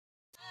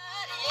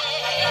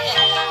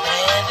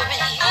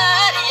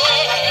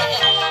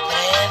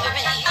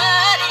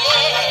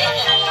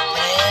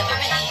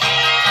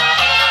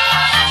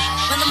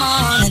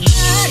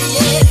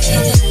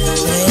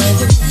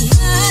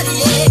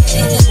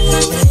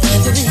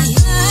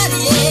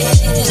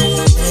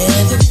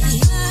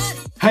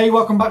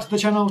welcome back to the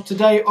channel.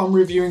 Today I'm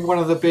reviewing one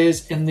of the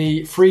beers in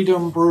the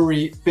Freedom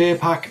Brewery beer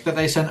pack that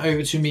they sent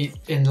over to me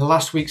in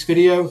last week's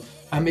video.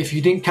 If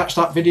you didn't catch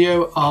that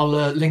video, I'll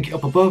link it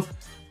up above.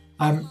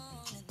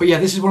 But yeah,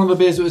 this is one of the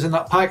beers that was in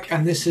that pack,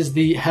 and this is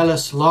the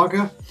Helles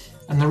Lager.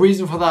 And the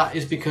reason for that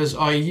is because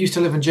I used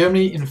to live in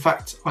Germany. In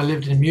fact, I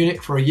lived in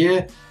Munich for a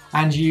year,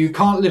 and you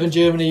can't live in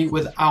Germany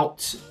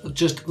without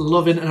just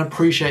loving and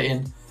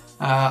appreciating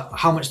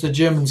how much the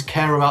Germans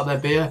care about their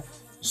beer.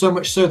 So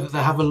much so that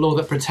they have a law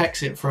that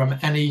protects it from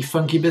any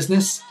funky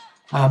business.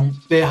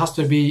 Beer has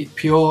to be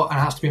pure and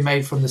has to be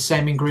made from the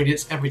same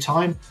ingredients every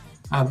time.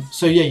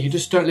 So yeah, you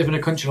just don't live in a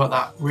country like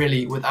that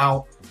really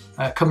without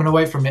coming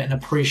away from it and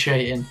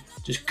appreciating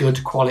just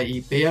good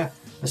quality beer,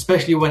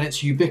 especially when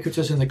it's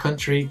ubiquitous in the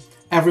country.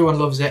 Everyone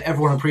loves it,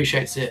 everyone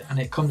appreciates it, and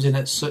it comes in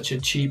at such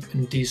a cheap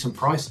and decent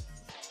price.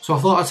 So I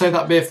thought I'd save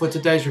that beer for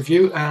today's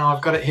review, and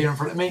I've got it here in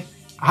front of me.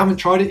 I haven't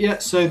tried it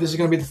yet, so this is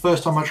going to be the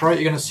first time I try it.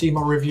 You're going to see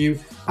my review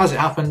as it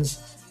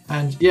happens,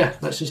 and yeah,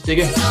 let's just dig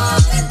in.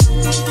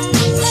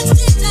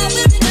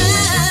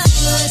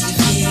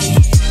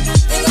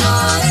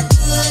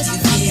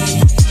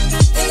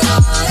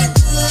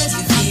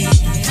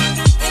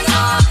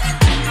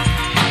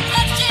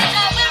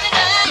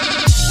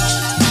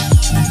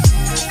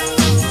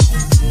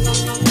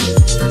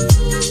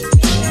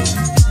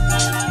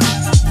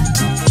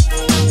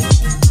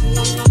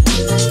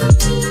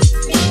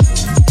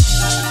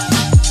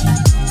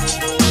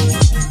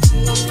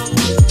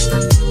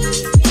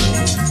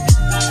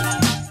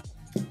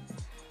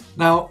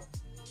 Now,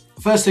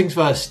 first things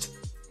first,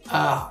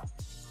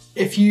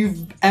 if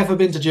you've ever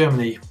been to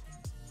Germany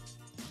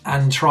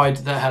and tried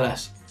their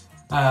Helles,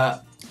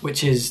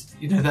 which is,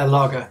 you know, their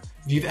lager,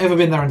 if you've ever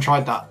been there and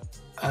tried that,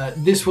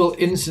 this will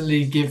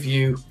instantly give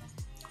you,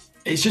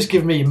 it's just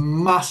given me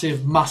massive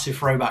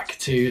throwback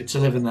to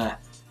living there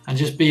and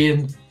just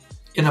being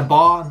in a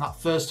bar and that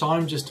first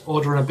time just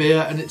ordering a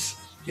beer, and it's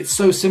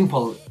so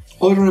simple.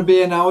 Ordering a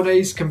beer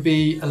nowadays can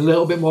be a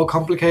little bit more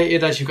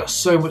complicated as you've got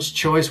so much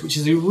choice, which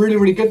is a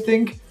really good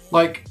thing.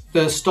 Like,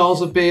 the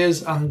styles of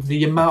beers and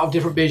the amount of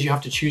different beers you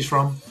have to choose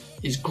from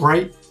is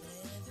great.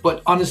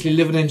 But honestly,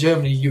 living in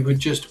Germany, you would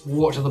just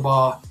walk to the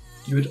bar,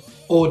 you would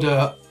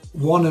order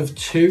one of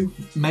two,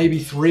 maybe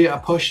three at a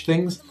push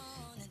things.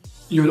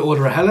 You would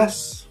order a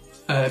Helles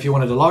if you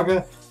wanted a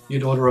lager,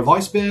 you'd order a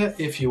Weiss beer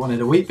if you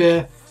wanted a wheat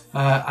beer,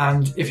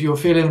 and if you were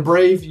feeling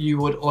brave, you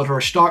would order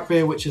a Stark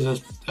beer, which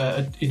is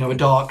a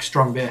dark,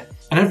 strong beer.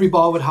 And every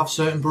bar would have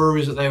certain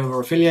breweries that they were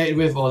affiliated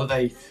with or that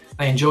they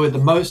enjoyed the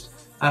most.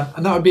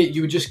 And that would be it.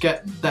 You would just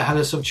get the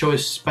Helles of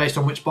choice based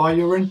on which bar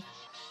you were in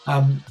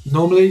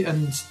normally.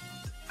 And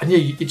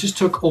yeah, it just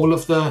took all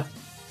of the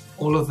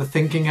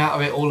thinking out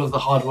of it, all of the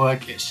hard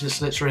work. It's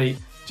just literally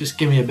just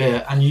give me a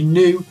beer, and you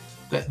knew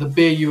that the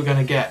beer you were going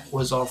to get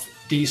was of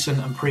decent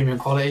and premium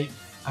quality.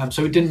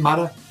 So it didn't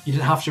matter. You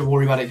didn't have to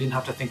worry about it. You didn't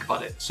have to think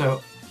about it.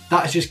 So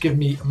that has just given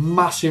me a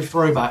massive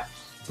throwback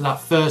to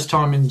that first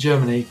time in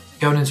Germany,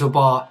 going into a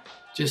bar,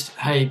 just,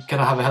 hey, can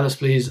I have a Helles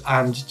please?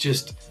 And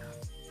just,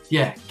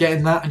 yeah,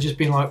 getting that and just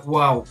being like,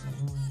 wow,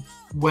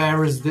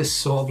 where has this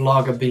sort of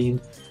lager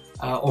been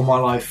all my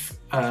life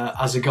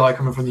as a guy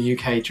coming from the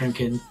UK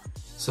drinking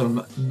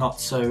some not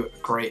so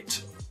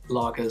great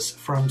lagers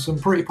from some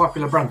pretty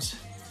popular brands.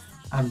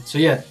 So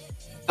yeah,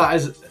 that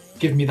has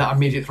given me that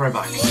immediate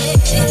throwback.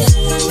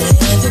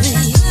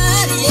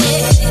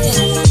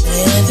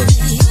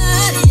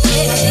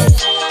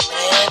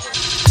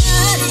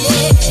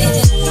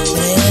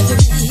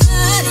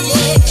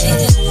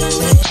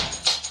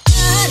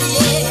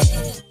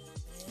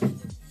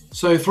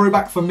 So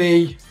throwback for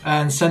me,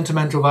 and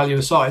sentimental value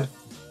aside,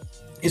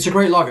 it's a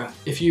great lager.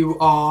 If you're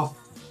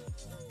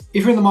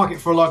in the market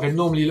for a lager,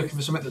 normally you're looking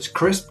for something that's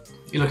crisp,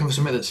 you're looking for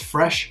something that's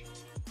fresh,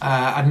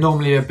 and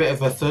normally a bit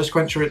of a thirst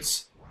quencher.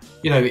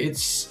 You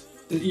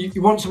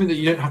want something that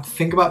you don't have to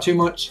think about too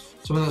much,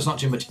 something that's not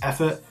too much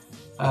effort,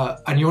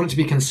 and you want it to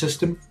be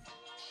consistent.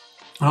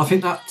 And I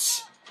think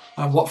that's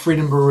what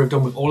Freedom Brewery have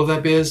done with all of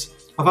their beers.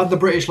 I've had the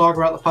British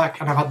lager out the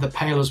pack, and I've had the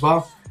pale as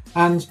well.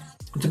 And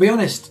to be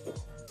honest,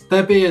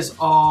 their beers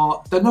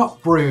they're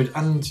not brewed,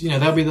 and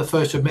they'll be the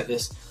first to admit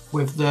this,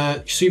 with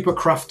the super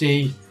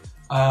crafty,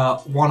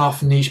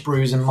 one-off niche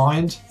brews in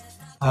mind.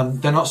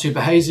 They're not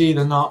super hazy,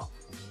 they're not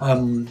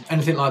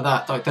anything like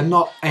that. Like, they're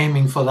not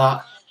aiming for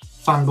that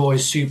fanboy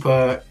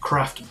super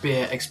craft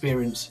beer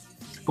experience.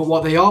 But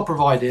what they are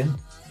providing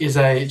is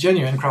a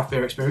genuine craft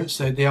beer experience.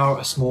 So they are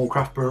a small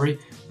craft brewery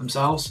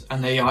themselves,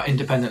 and they are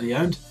independently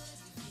owned.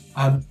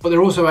 But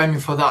they're also aiming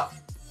for that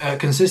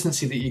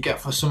consistency that you get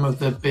for some of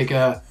the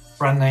bigger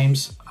brand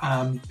names,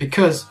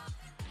 because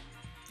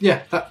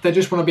yeah, they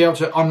just want to be able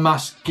to en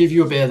masse give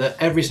you a beer that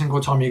every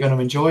single time you're going to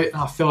enjoy. And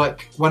I feel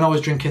like when I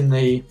was drinking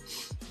the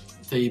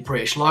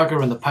British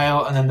lager and the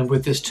pale, and then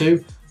with this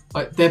too,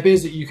 like, they're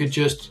beers that you could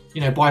just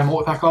buy a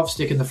multi-pack of,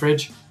 stick in the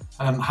fridge,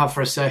 have for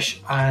a sesh,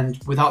 and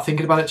without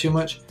thinking about it too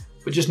much,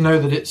 but just know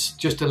that it's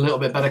just a little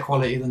bit better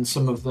quality than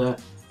some of the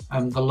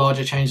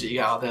larger chains that you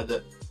get out there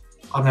that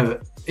I don't know,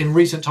 in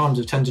recent times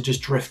have tended to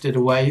just drifted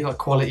away. Like,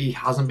 quality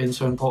hasn't been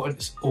so important,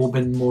 it's all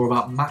been more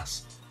about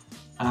mass.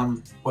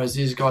 Whereas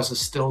these guys are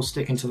still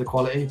sticking to the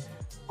quality,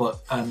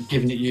 but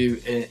giving it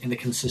you in a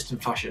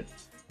consistent fashion.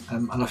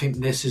 And I think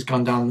this has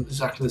gone down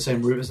exactly the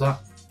same route as that.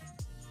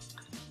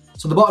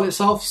 So the bottle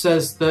itself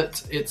says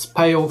that it's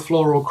pale,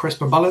 floral,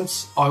 crisp and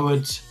balanced. I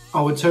would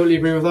totally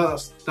agree with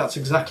that. That's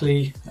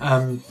exactly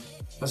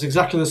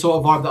the sort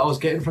of vibe that I was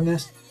getting from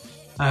this.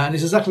 And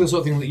it's exactly the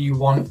sort of thing that you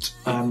want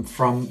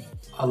from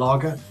a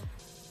lager.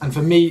 And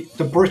for me,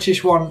 the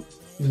British one,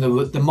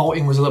 the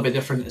malting was a little bit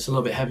different. It's a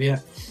little bit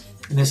heavier.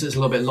 And this is a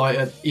little bit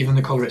lighter. Even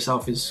the colour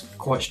itself is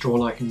quite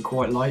straw-like and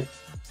quite light.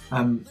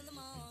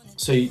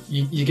 So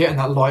you're getting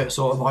that lighter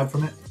sort of vibe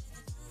from it.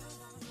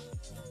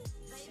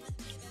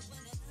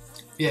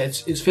 Yeah,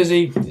 it's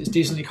fizzy, it's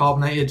decently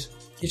carbonated.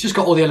 It's just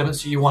got all the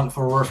elements that you want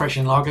for a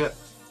refreshing lager.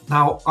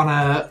 Now, on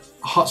a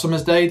hot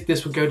summer's day,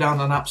 this would go down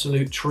an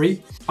absolute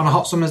treat. On a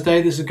hot summer's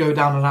day, this would go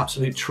down an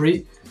absolute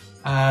treat.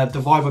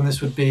 The vibe on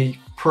this would be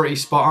pretty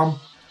spot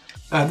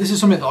on. This is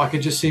something that I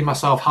could just see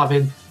myself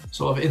having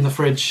sort of in the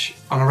fridge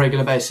on a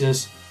regular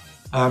basis.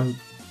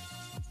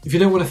 If you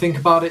don't want to think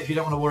about it, if you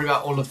don't want to worry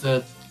about all of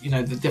the,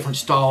 the different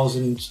styles,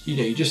 and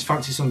you just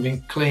fancy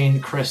something clean,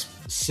 crisp,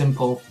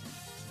 simple,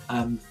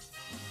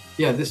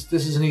 yeah, this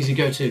is an easy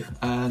go-to.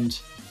 And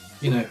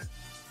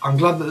I'm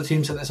glad that the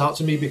team sent this out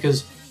to me,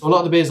 because a lot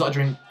of the beers that I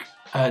drink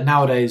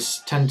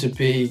nowadays tend to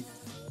be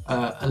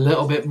a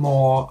little bit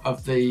more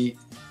of the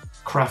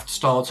craft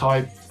style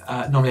type,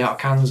 normally out of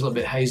cans, a little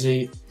bit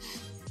hazy,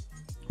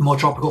 more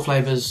tropical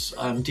flavours,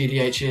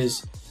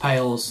 DDHs,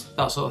 pales,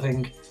 that sort of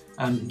thing,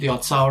 the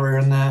odd sour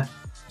in there.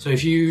 So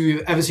if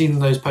you've ever seen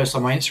those posts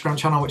on my Instagram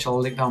channel, which I'll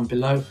link down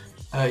below,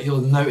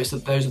 you'll notice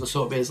that those are the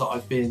sort of beers that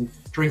I've been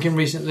drinking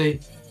recently,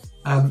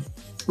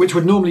 which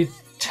would normally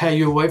tear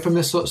you away from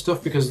this sort of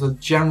stuff, because the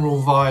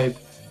general vibe,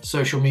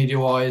 social media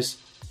wise,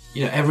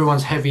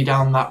 everyone's heavy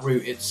down that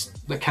route. It's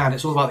the can,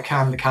 it's all about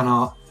the can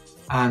art,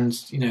 and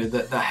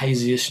the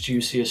haziest,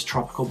 juiciest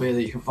tropical beer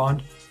that you can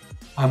find.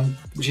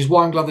 Which is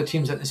why I'm glad the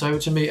team sent this over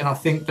to me, and I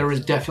think there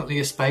is definitely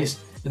a space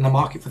in the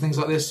market for things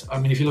like this. I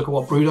mean, if you look at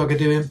what Brewdog are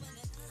doing,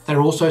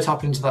 they're also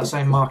tapping into that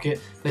same market.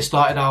 They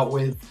started out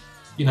with,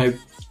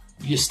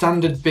 your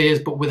standard beers,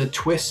 but with a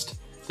twist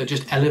that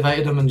just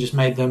elevated them and just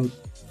made them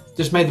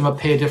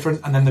appear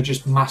different, and then they've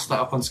just massed that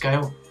up on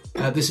scale.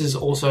 This is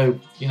also,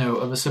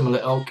 of a similar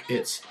ilk.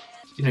 It's,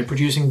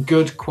 producing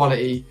good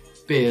quality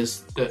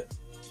beers that,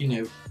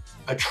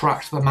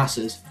 attract the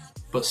masses,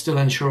 but still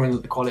ensuring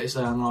that the quality is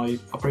there, and I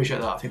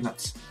appreciate that. I think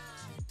that's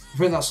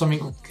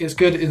something, it's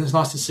good and it's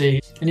nice to see,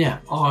 and yeah,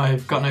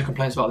 I've got no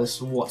complaints about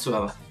this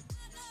whatsoever.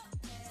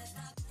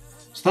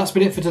 So that's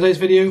been it for today's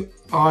video.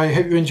 I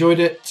hope you enjoyed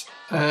it.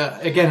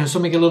 Again, it's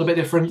something a little bit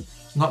different,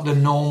 not the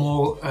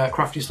normal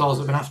crafty styles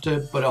I've been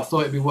after, but I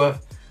thought it'd be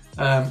worth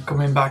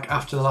coming back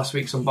after the last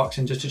week's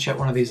unboxing just to check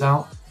one of these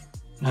out.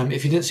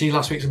 If you didn't see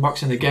last week's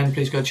unboxing, again,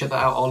 please go check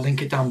that out. I'll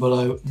link it down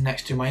below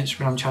next to my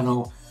Instagram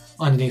channel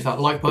underneath that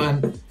like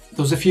button.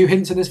 There was a few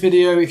hints in this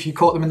video. If you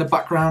caught them in the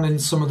background in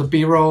some of the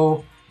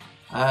B-roll,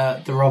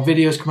 there are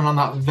videos coming on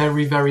that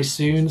very, very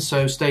soon,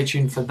 so stay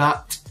tuned for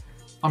that.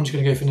 I'm just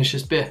going to go finish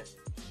this beer.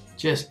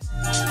 Cheers.